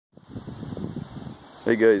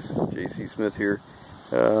Hey guys, JC Smith here.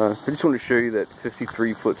 I just want to show you that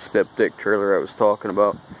 53-foot step deck trailer I was talking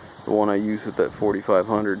about, the one I use with that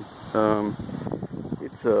 4500.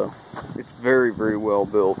 It's very, very well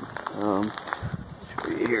built. Should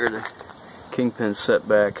be here, the kingpin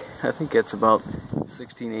setback. I think that's about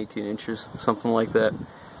 16-18 inches, something like that.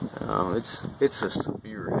 It's a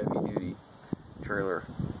severe heavy-duty trailer.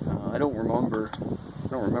 I don't remember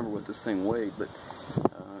what this thing weighed, but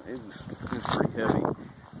it was pretty heavy.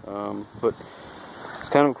 But it's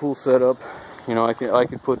kind of a cool setup. You know, I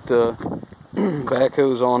could put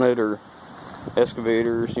backhoes on it, or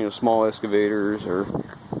excavators, you know, small excavators or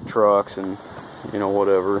trucks, and you know,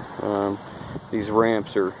 whatever. These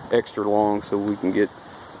ramps are extra long, so we can get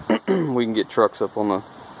trucks up on the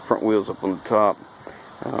front wheels up on the top.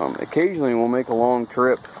 Occasionally we'll make a long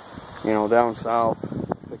trip, you know, down south,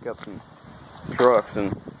 pick up some trucks,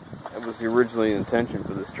 and that was originally the intention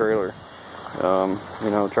for this trailer. You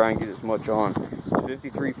know, try and get as much on. It's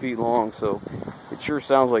 53 feet long, so it sure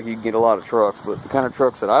sounds like you can get a lot of trucks, but the kind of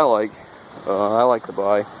trucks that I like to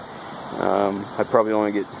buy, I'll probably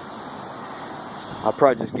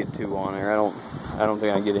just get 2 on there. I don't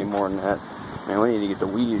think I can get any more than that. Man, we need to get the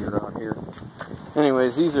weed eater out here.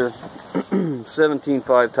 Anyways, these are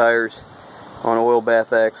 17.5 tires on oil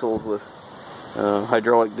bath axles with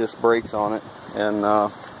hydraulic disc brakes on it, and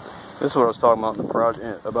this is what I was talking about in the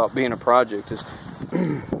project, about being a project, is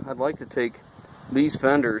I'd like to take these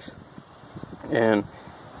fenders and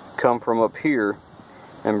come from up here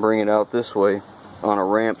and bring it out this way on a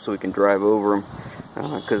ramp so we can drive over them,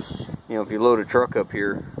 because you know, if you load a truck up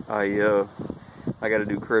here, I got to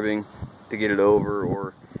do cribbing to get it over,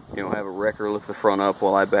 or you know, have a wrecker lift the front up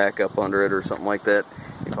while I back up under it or something like that,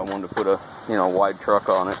 if I wanted to put a, you know, wide truck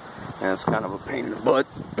on it, and it's kind of a pain in the butt.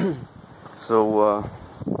 So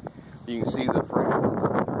you can see the frame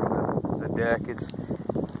of the deck.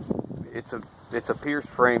 It's a pierced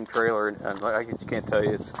frame trailer, and I just can't tell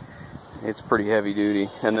you, it's pretty heavy duty.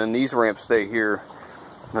 And then these ramps stay here.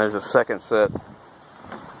 There's a second set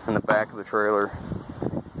in the back of the trailer,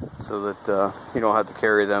 so that you don't have to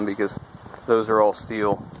carry them, because those are all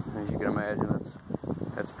steel. As you can imagine,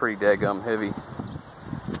 that's pretty daggum heavy.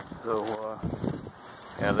 So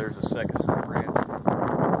yeah, there's a second set of ramps.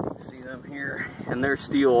 You can see them here, and they're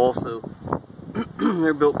steel also.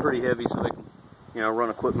 They're built pretty heavy, so they can, you know, run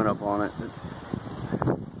equipment up on it. Looks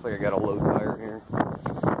like I got a low tire here,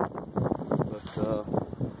 but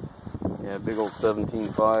yeah, big old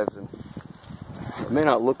 17.5s, and it may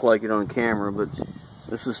not look like it on camera, but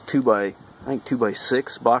this is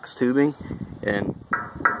 2x6 box tubing, and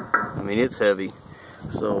I mean, it's heavy,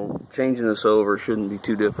 so changing this over shouldn't be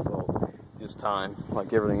too difficult. Just time,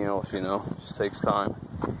 like everything else, you know, just takes time.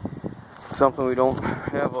 Something we don't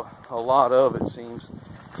have a lot of, it seems.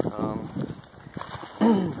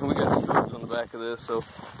 We got strobes on the back of this, so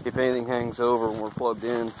if anything hangs over when we're plugged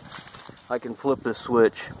in, I can flip this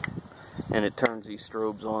switch and it turns these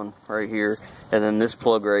strobes on right here. And then this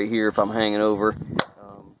plug right here, if I'm hanging over,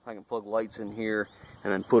 I can plug lights in here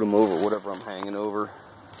and then put them over whatever I'm hanging over,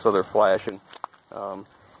 so they're flashing.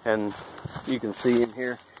 And you can see in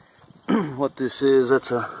here what this is.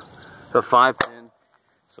 That's a 5-pin,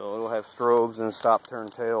 so it'll have strobes and a stop, turn,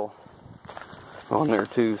 tail on there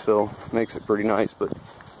too, so makes it pretty nice. But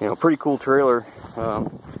you know, pretty cool trailer. You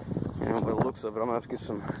know, by the looks of it, I'm gonna have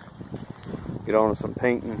to get on to some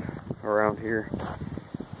painting around here,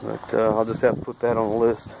 but I'll just have to put that on the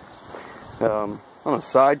list. On a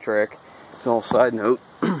sidetrack, a little side note,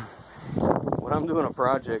 when I'm doing a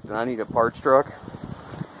project and I need a parts truck,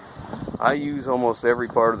 I use almost every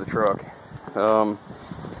part of the truck.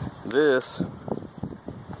 This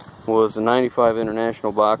was a 95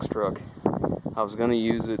 International box truck. I was going to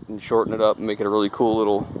use it and shorten it up and make it a really cool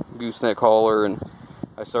little gooseneck hauler, and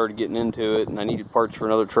I started getting into it, and I needed parts for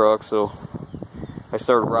another truck, so I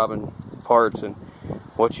started robbing parts, and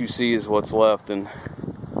what you see is what's left. And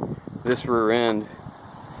this rear end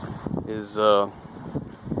is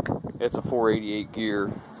it's a 488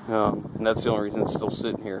 gear, and that's the only reason it's still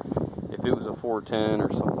sitting here. If it was a 410 or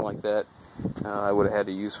something like that, I would have had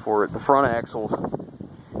to use for it. The front axle's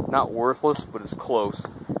not worthless, but it's close.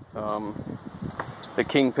 The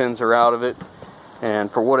kingpins are out of it, and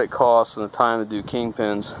for what it costs and the time to do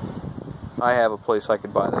kingpins, I have a place I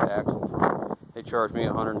could buy that axle from. They charged me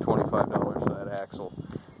 $125 for that axle.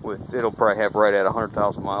 It'll probably have right at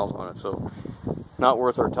 100,000 miles on it, so not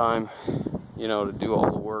worth our time, you know, to do all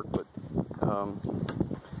the work. But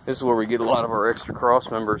this is where we get a lot of our extra cross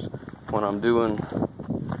members when I'm doing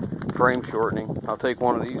frame shortening. I'll take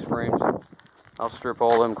one of these frames, I'll strip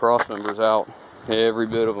all them cross members out, every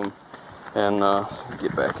bit of them, and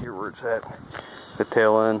get back here where it's at. the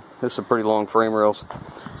tail end. This is a pretty long frame rails,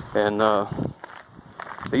 and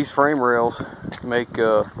these frame rails make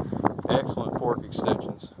excellent fork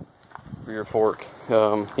extensions for your fork.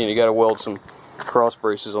 You got to weld some cross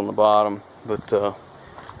braces on the bottom, but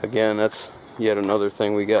again, that's yet another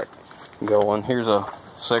thing we got going. Here's a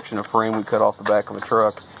section of frame we cut off the back of a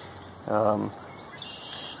truck.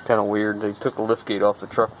 Kind of weird. They took the lift gate off the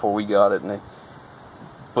truck before we got it, and they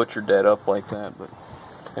butchered that up like that. But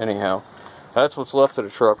anyhow, that's what's left of the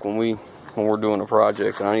truck when we're doing a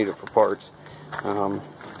project, and I need it for parts.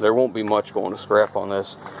 There won't be much going to scrap on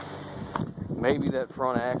this. Maybe that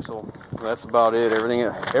front axle. That's about it.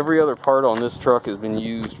 Every other part on this truck has been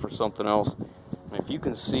used for something else. And if you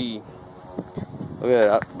can see, look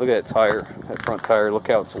at that tire, that front tire. Look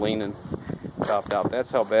how it's leaning, topped out. That's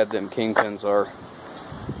how bad them kingpins are.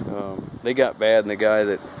 They got bad, and the guy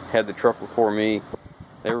that had the truck before me,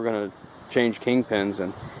 they were going to change kingpins,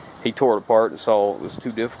 and he tore it apart and saw it was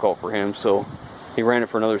too difficult for him, so he ran it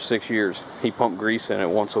for another 6 years. He pumped grease in it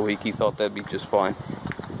once a week. He thought that'd be just fine,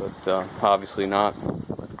 but obviously not.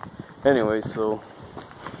 But anyway, so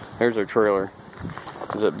there's our trailer.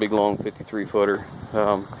 There's that big long 53-footer.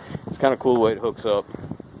 It's kind of cool the way it hooks up.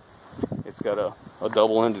 It's got a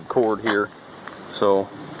double-ended cord here, so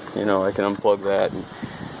I can unplug that. And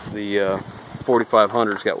the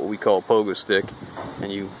 4500's got what we call a pogo stick,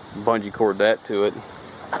 and you bungee cord that to it.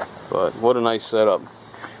 But what a nice setup.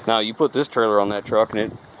 Now you put this trailer on that truck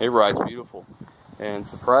and it rides beautiful. And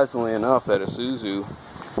surprisingly enough, that Isuzu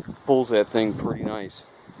pulls that thing pretty nice.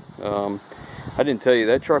 I didn't tell you,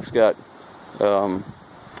 that truck's got,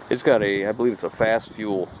 it's got I believe it's a fast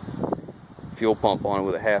fuel pump on it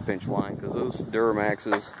with a 1/2-inch line, because those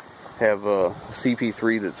Duramaxes have a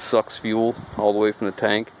CP3 that sucks fuel all the way from the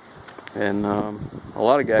tank. And a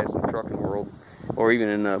lot of guys in the trucking world, or even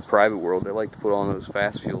in the private world, they like to put on those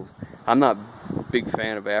fast fuels. I'm not a big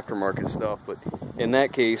fan of aftermarket stuff, but in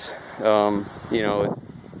that case,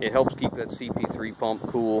 it helps keep that CP3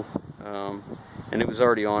 pump cool. And it was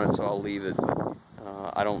already on it, so I'll leave it.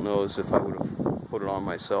 I don't know as if I would have put it on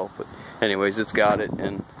myself, but anyways, it's got it,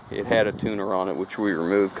 and it had a tuner on it, which we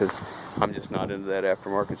removed because I'm just not into that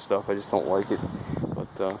aftermarket stuff. I just don't like it.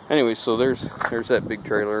 But anyway, so there's that big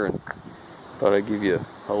trailer, and thought I'd give you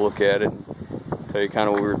a look at it and tell you kind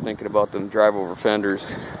of what we were thinking about them drive over fenders.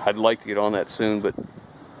 I'd like to get on that soon, but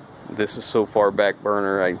this is so far back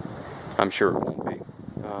burner, I'm sure it won't be.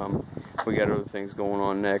 We got other things going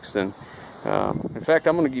on next, and in fact,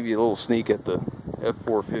 I'm going to give you a little sneak at the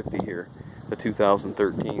f450 here, the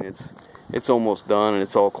 2013. It's almost done and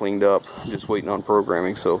it's all cleaned up. I'm just waiting on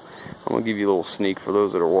programming, so I'm going to give you a little sneak for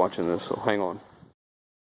those that are watching this, so hang on.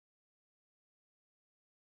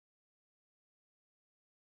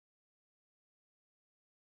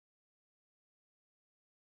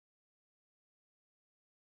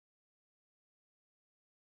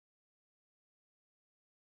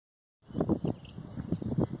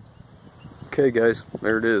 Okay guys,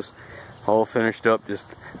 there it is, all finished up. Just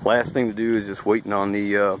last thing to do is just waiting on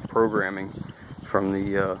the programming from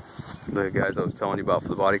the guys I was telling you about for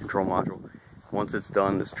the body control module. Once it's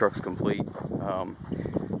done, this truck's complete.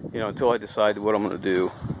 Until I decide what I'm going to do.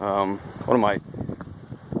 One of my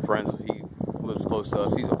friends, he lives close to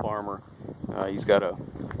us. He's a farmer. He's got a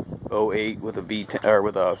 08 with a V10 or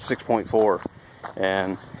with a 6.4,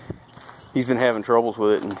 and he's been having troubles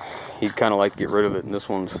with it, and he'd kind of like to get rid of it. And this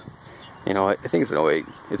one's, I think it's an 08.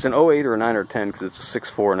 It's an 08 or a 9 or 10 because it's a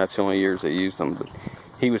 6.4, and that's the only years they used them. But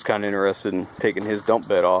he was kind of interested in taking his dump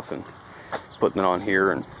bed off and putting it on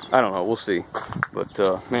here, and I don't know, we'll see.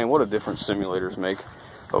 But man, what a difference simulators make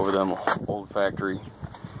over them old factory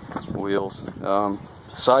wheels.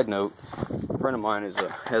 Side note, a friend of mine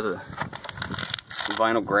has a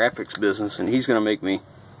vinyl graphics business, and he's going to make me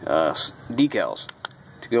decals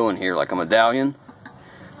to go in here, like a medallion.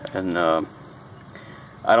 And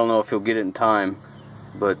I don't know if he'll get it in time,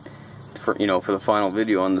 but for the final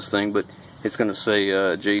video on this thing, but it's going to say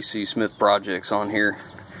JC Smith Projects on here.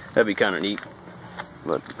 That'd be kind of neat,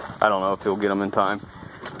 but I don't know if he'll get them in time.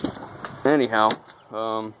 Anyhow,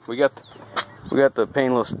 we got the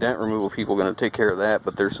painless dent removal people going to take care of that,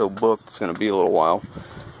 but they're so booked it's going to be a little while.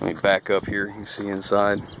 Let me back up here. You can see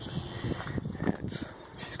inside.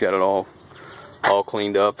 She's got it all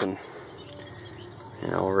cleaned up and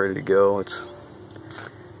ready to go. It's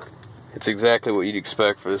exactly what you'd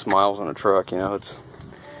expect for this miles on a truck.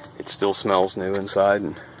 It still smells new inside,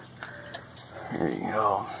 and there you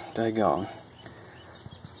go. Daggone.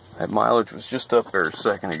 That mileage was just up there a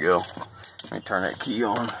second ago. Let me turn that key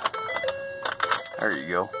on. There you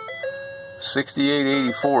go.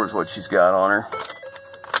 6884 is what she's got on her.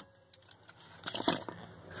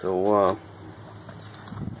 So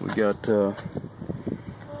We got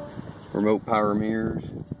remote power mirrors,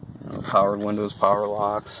 power windows, power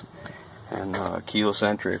locks, and keyless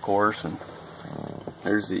entry, of course. And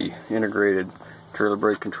there's the integrated trailer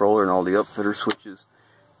brake controller and all the upfitter switches.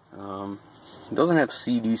 It doesn't have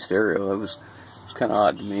CD stereo. That was kind of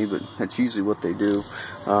odd to me, but that's usually what they do.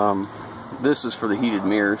 This is for the heated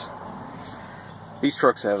mirrors. These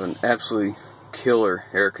trucks have an absolutely killer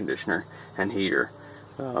air conditioner and heater.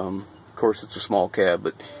 Of course, it's a small cab,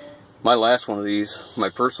 but my last one of these, my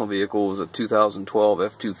personal vehicle, was a 2012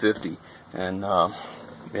 F450, and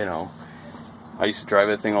you know, I used to drive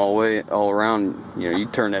that thing all around. You know,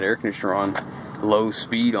 you'd turn that air conditioner on low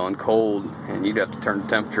speed on cold, and you'd have to turn the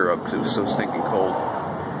temperature up because it was so stinking cold.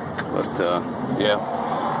 But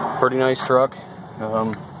yeah, pretty nice truck.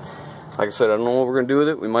 Like I said, I don't know what we're gonna do with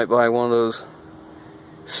it. We might buy one of those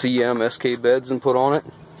CM SK beds and put on it.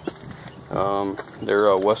 They're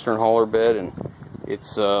a Western hauler bed, and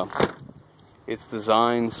it's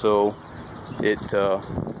designed so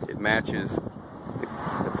it matches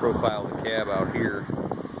the profile of the cab out here,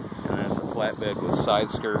 and then it's a flatbed with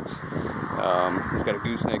side skirts. It's got a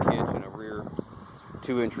gooseneck hitch and a rear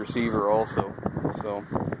 2-inch receiver also. So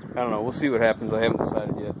I don't know. We'll see what happens. I haven't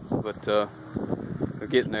decided yet, but they're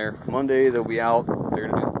getting there. Monday they'll be out. They're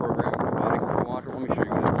gonna do the program for the body control module. Let me show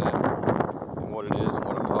you what it's at and what it is and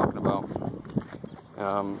what I'm talking about.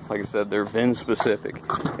 Like I said, they're VIN specific.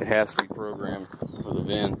 It has to be programmed for the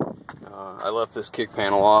VIN. I left this kick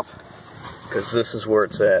panel off because this is where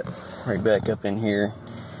it's at, right back up in here.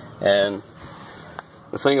 And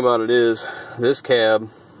the thing about it is, this cab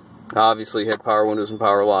obviously had power windows and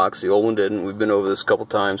power locks. The old one didn't. We've been over this a couple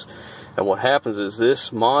times. And what happens is this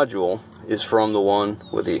module is from the one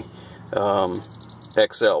with the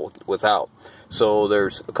XL without. So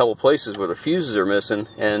there's a couple places where the fuses are missing,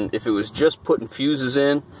 and if it was just putting fuses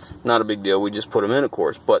in, not a big deal. We just put them in, of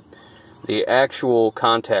course. But the actual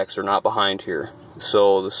contacts are not behind here,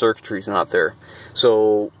 so the circuitry's not there.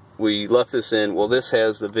 So we left this in. Well, this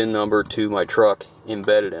has the VIN number to my truck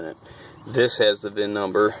embedded in it. This has the VIN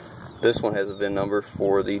number. This one has a VIN number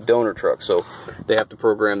for the donor truck. So they have to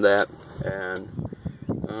program that, and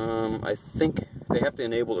I think they have to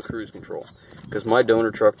enable the cruise control, because my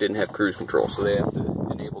donor truck didn't have cruise control, so they have to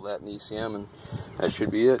enable that in the ECM, and that should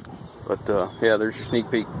be it. But yeah, there's your sneak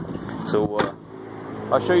peek. So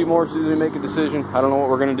I'll show you more as soon as we make a decision. I don't know what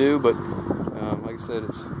we're gonna do, but like I said,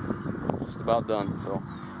 it's just about done. So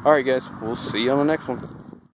all right guys, we'll see you on the next one.